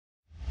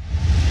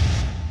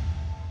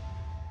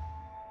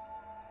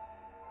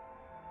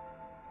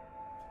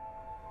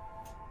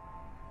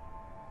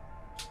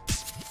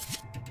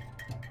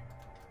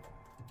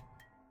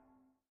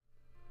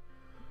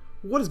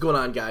What is going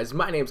on, guys?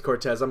 My name's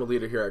Cortez. I'm a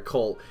leader here at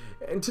Colt,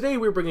 and today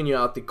we're bringing you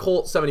out the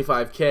Colt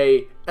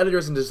 75K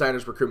Editors and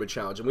Designers Recruitment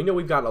Challenge. And we know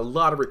we've gotten a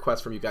lot of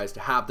requests from you guys to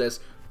have this,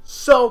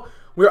 so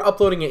we're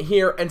uploading it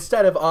here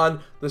instead of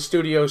on the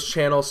studio's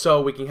channel,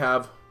 so we can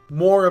have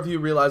more of you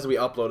realize that we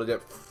uploaded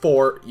it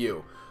for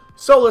you.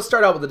 So let's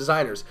start out with the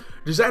designers.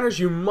 Designers,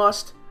 you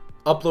must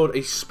upload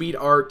a speed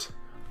art.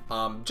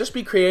 Just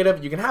be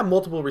creative. You can have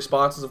multiple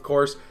responses, of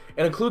course,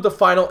 and include the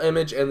final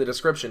image and the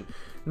description.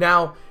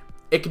 Now,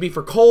 it could be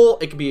for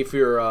Colt, it could be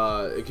for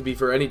it could be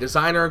for any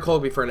designer in Colt,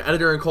 it could be for an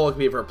editor in Colt, it could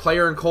be for a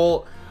player in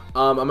Colt.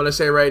 I'm gonna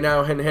say right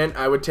now, hint hint,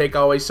 I would take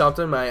always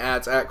something. My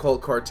ad's at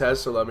Colt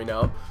Cortez, so let me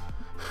know.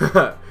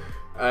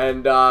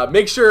 And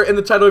make sure in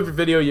the title of your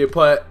video you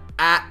put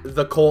at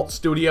the Colt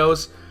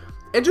Studios,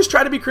 and just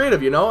try to be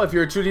creative. You know, if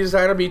you're a 2D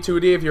designer, be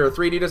 2D. If you're a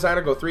 3D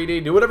designer, go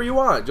 3D. Do whatever you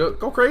want.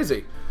 Go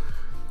crazy.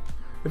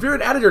 If you're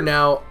an editor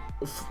now,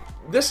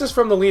 this is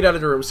from the lead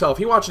editor himself.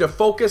 He wants you to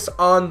focus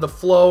on the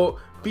flow.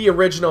 Be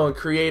original and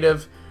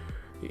creative.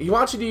 He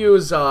wants you to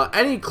use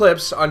any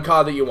clips on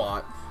COD that you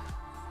want,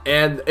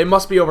 and it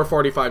must be over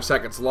 45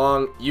 seconds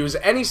long. Use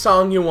any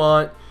song you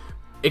want.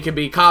 It can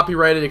be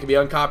copyrighted, it can be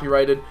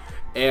uncopyrighted,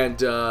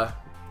 and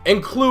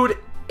include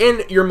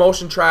in your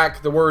motion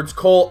track the words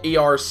Colt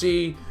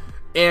ERC,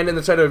 and in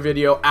the title of the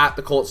video at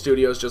the Colt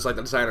Studios, just like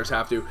the designers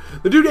have to.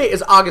 The due date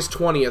is August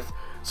 20th,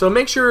 so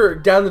make sure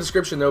down in the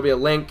description there will be a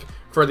link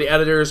for the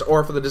editors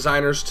or for the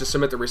designers to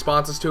submit the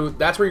responses to.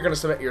 That's where you're going to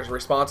submit your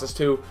responses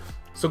to.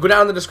 So go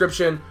down in the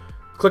description,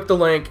 click the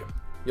link.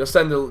 You'll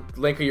send the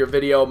link of your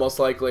video, most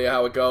likely,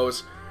 how it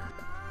goes.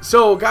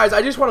 So, guys,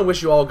 I just want to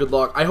wish you all good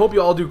luck. I hope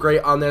you all do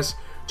great on this.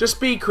 Just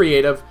be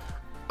creative.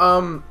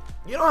 You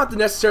don't have to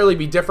necessarily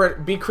be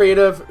different. Be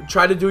creative.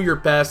 Try to do your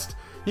best.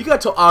 You got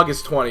till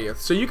August 20th,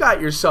 so you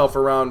got yourself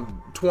around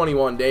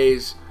 21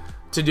 days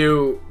to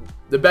do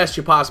the best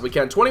you possibly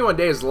can. 21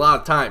 days is a lot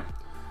of time.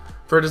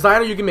 For a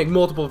designer, you can make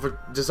multiple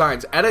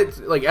designs.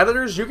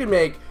 Editors, you can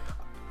make,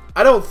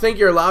 I don't think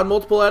you're allowed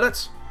multiple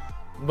edits,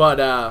 but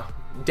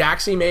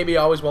Dakzy may be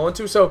always willing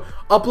to. So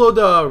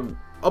upload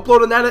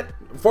an edit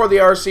for the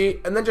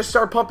RC, and then just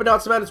start pumping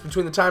out some edits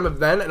between the time of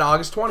then and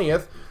August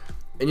 20th.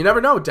 And you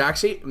never know,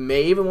 Dakzy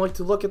may even like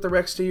to look at the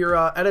rest of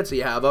your edits that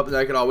you have up, and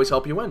that could always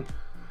help you win.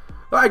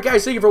 Alright,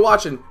 guys, thank you for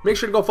watching. Make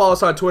sure to go follow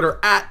us on Twitter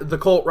at The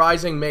Colt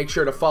Rising. Make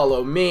sure to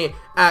follow me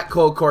at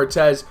Colt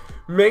Cortez.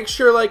 Make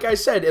sure, like I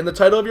said, in the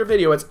title of your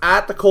video, it's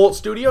at the Colt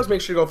Studios. Make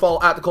sure to go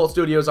follow at the Colt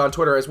Studios on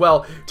Twitter as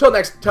well. Till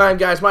next time,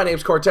 guys, my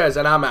name's Cortez,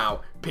 and I'm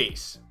out.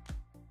 Peace.